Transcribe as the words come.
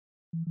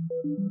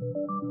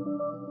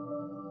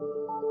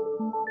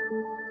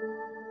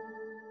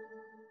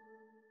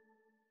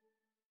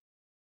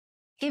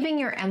Giving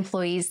your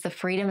employees the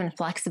freedom and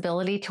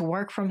flexibility to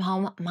work from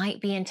home might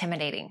be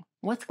intimidating.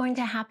 What's going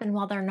to happen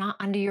while they're not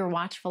under your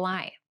watchful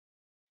eye?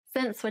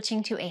 Since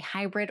switching to a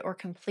hybrid or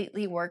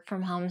completely work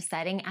from home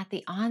setting at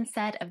the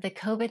onset of the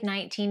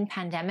COVID-19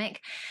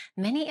 pandemic,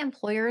 many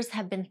employers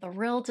have been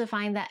thrilled to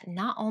find that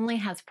not only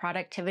has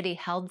productivity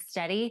held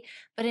steady,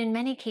 but in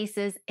many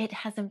cases, it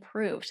has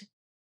improved.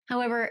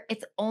 However,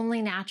 it's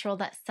only natural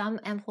that some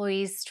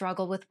employees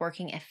struggle with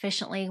working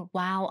efficiently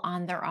while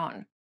on their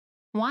own.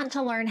 Want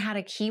to learn how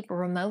to keep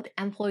remote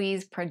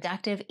employees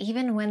productive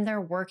even when they're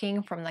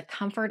working from the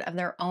comfort of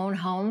their own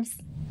homes?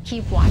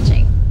 Keep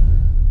watching.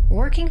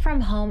 Working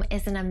from home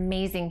is an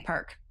amazing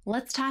perk.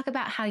 Let's talk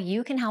about how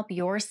you can help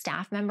your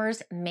staff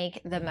members make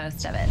the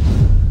most of it.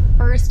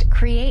 First,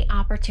 create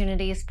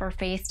opportunities for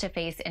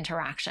face-to-face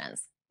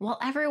interactions. While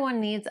everyone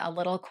needs a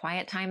little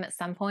quiet time at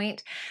some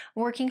point,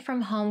 working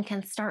from home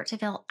can start to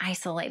feel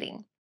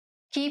isolating.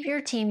 Keep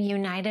your team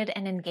united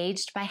and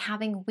engaged by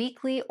having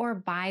weekly or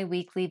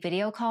bi-weekly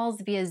video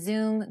calls via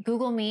Zoom,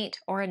 Google Meet,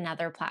 or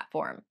another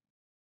platform.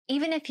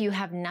 Even if you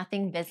have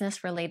nothing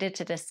business related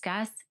to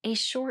discuss, a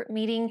short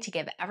meeting to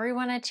give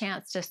everyone a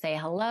chance to say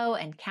hello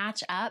and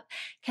catch up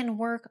can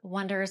work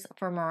wonders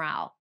for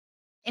morale.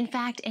 In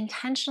fact,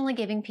 intentionally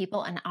giving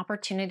people an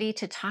opportunity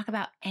to talk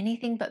about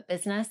anything but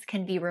business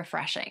can be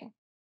refreshing.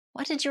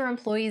 What did your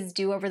employees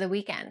do over the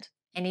weekend?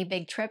 Any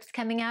big trips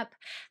coming up?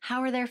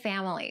 How are their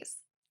families?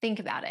 Think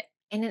about it.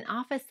 In an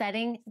office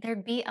setting,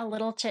 there'd be a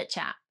little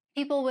chit-chat.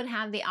 People would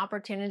have the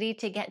opportunity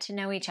to get to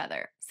know each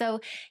other.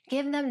 So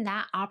give them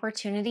that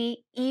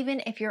opportunity,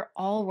 even if you're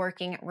all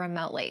working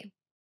remotely.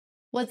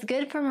 What's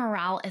good for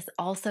morale is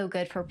also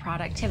good for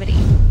productivity.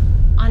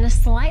 On a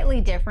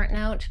slightly different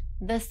note,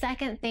 the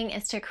second thing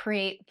is to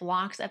create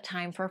blocks of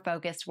time for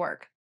focused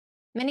work.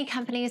 Many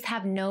companies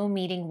have no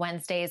meeting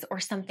Wednesdays or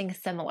something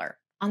similar.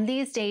 On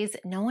these days,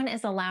 no one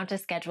is allowed to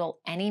schedule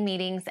any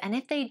meetings, and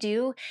if they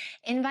do,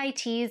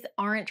 invitees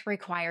aren't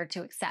required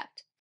to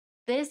accept.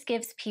 This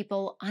gives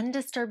people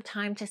undisturbed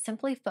time to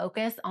simply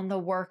focus on the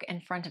work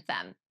in front of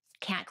them.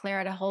 Can't clear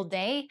out a whole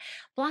day?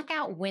 Block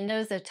out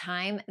windows of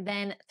time,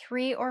 then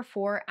 3 or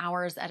 4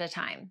 hours at a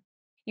time.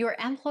 Your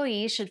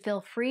employees should feel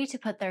free to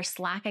put their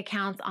Slack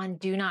accounts on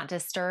Do Not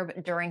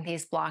Disturb during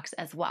these blocks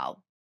as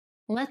well.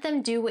 Let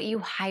them do what you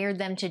hired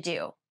them to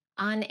do,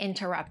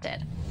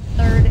 uninterrupted.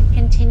 Third,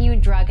 continue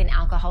drug and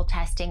alcohol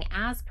testing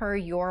as per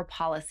your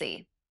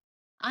policy.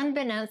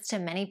 Unbeknownst to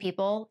many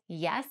people,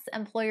 yes,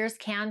 employers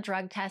can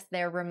drug test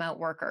their remote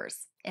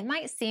workers. It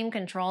might seem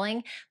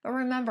controlling, but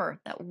remember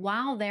that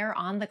while they're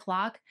on the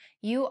clock,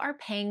 you are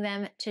paying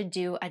them to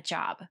do a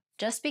job.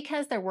 Just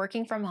because they're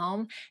working from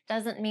home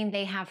doesn't mean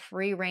they have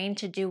free rein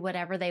to do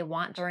whatever they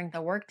want during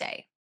the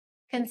workday.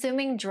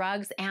 Consuming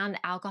drugs and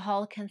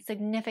alcohol can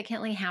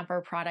significantly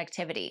hamper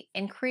productivity,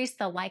 increase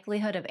the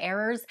likelihood of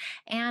errors,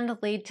 and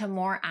lead to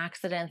more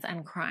accidents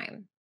and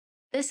crime.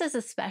 This is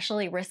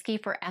especially risky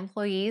for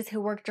employees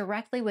who work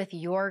directly with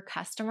your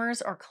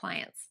customers or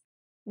clients.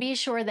 Be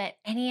sure that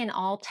any and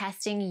all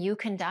testing you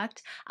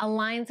conduct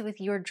aligns with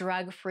your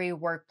drug-free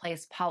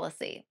workplace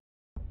policy.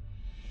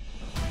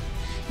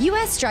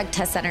 U.S. Drug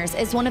Test Centers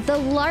is one of the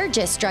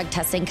largest drug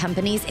testing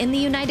companies in the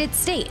United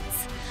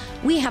States.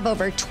 We have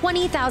over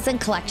 20,000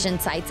 collection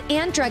sites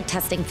and drug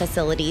testing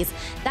facilities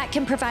that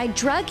can provide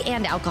drug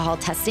and alcohol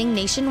testing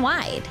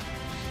nationwide.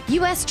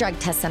 U.S. Drug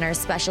Test Center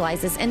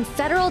specializes in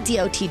federal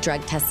DOT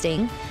drug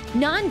testing,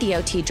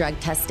 non-DOT drug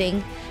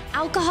testing,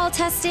 alcohol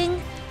testing,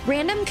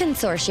 random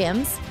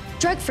consortiums,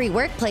 drug-free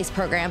workplace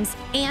programs,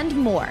 and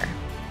more.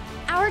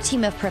 Our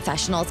team of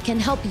professionals can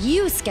help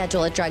you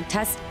schedule a drug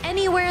test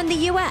anywhere in the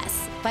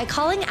U.S. by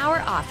calling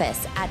our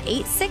office at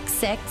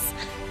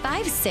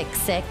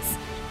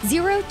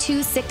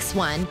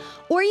 866-566-0261,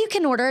 or you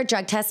can order a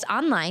drug test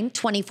online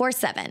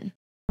 24/7.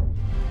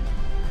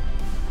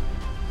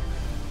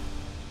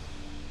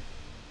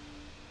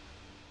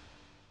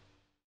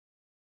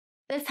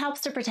 This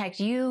helps to protect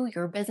you,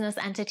 your business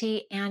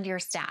entity, and your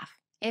staff.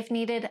 If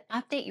needed,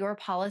 update your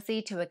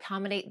policy to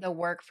accommodate the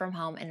work from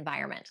home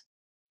environment.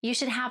 You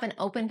should have an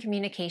open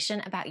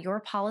communication about your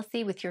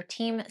policy with your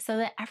team so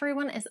that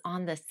everyone is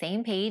on the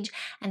same page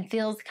and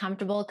feels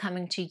comfortable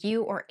coming to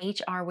you or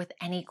HR with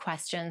any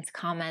questions,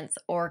 comments,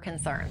 or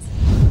concerns.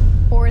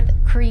 Fourth,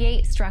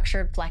 create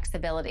structured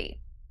flexibility.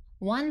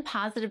 One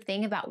positive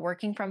thing about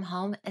working from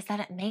home is that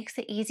it makes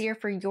it easier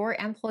for your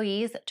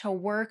employees to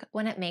work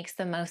when it makes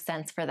the most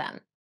sense for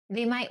them.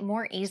 They might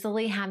more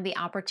easily have the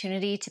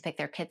opportunity to pick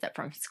their kids up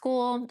from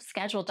school,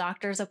 schedule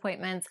doctor's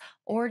appointments,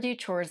 or do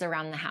chores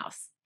around the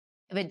house.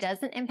 If it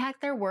doesn't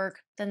impact their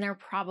work, then there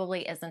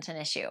probably isn't an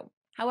issue.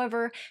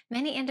 However,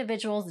 many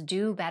individuals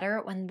do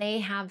better when they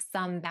have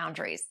some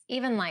boundaries,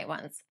 even light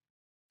ones.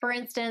 For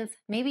instance,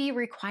 maybe you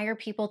require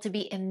people to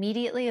be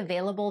immediately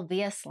available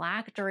via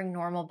Slack during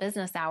normal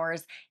business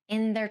hours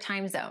in their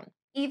time zone,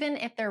 even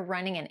if they're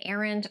running an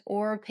errand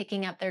or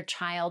picking up their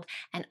child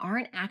and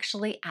aren't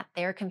actually at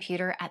their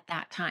computer at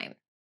that time.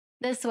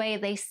 This way,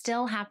 they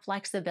still have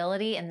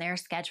flexibility in their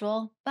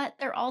schedule, but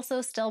they're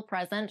also still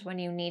present when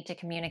you need to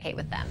communicate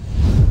with them.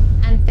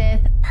 And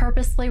fifth,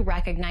 purposely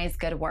recognize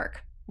good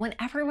work. When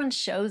everyone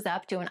shows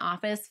up to an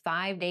office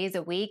 5 days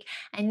a week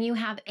and you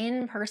have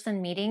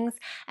in-person meetings,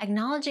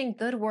 acknowledging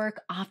good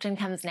work often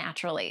comes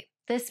naturally.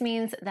 This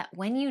means that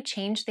when you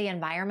change the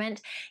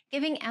environment,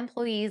 giving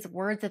employees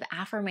words of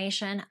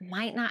affirmation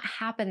might not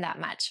happen that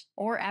much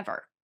or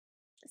ever.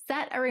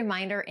 Set a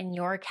reminder in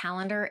your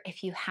calendar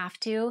if you have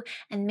to,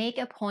 and make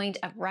a point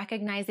of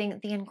recognizing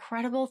the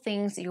incredible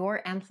things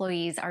your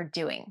employees are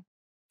doing.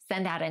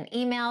 Send out an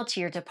email to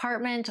your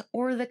department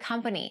or the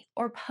company,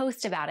 or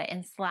post about it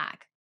in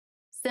Slack.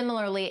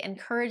 Similarly,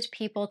 encourage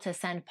people to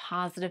send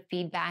positive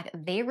feedback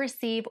they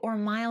receive or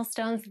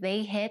milestones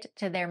they hit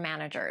to their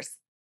managers.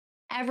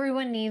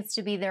 Everyone needs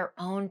to be their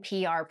own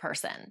PR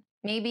person.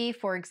 Maybe,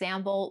 for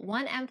example,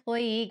 one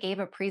employee gave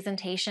a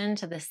presentation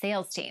to the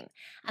sales team,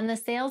 and the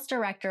sales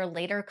director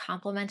later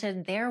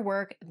complimented their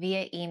work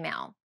via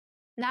email.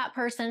 That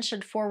person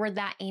should forward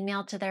that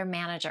email to their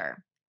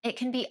manager. It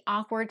can be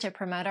awkward to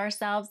promote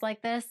ourselves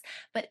like this,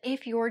 but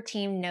if your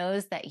team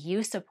knows that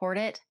you support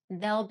it,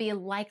 they'll be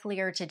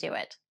likelier to do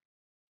it.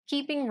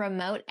 Keeping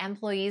remote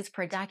employees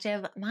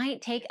productive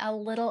might take a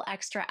little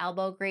extra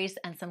elbow grease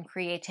and some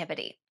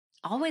creativity.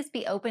 Always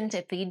be open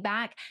to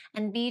feedback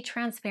and be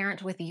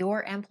transparent with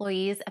your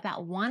employees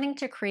about wanting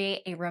to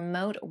create a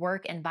remote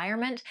work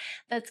environment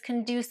that's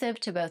conducive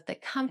to both the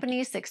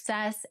company's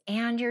success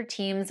and your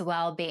team's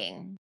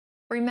well-being.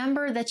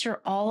 Remember that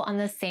you're all on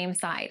the same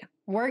side.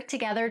 Work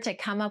together to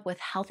come up with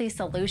healthy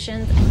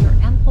solutions, and your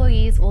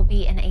employees will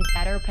be in a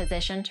better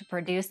position to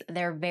produce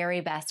their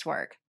very best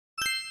work.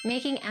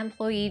 Making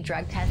employee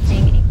drug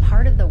testing a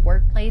part of the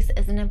workplace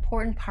is an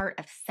important part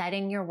of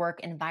setting your work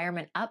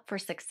environment up for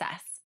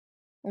success.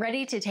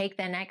 Ready to take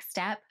the next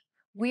step?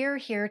 We're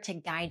here to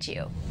guide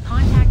you.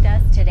 Contact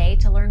us today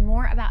to learn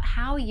more about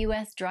how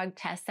U.S. drug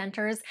test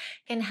centers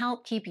can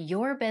help keep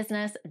your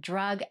business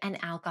drug and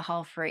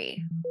alcohol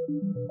free.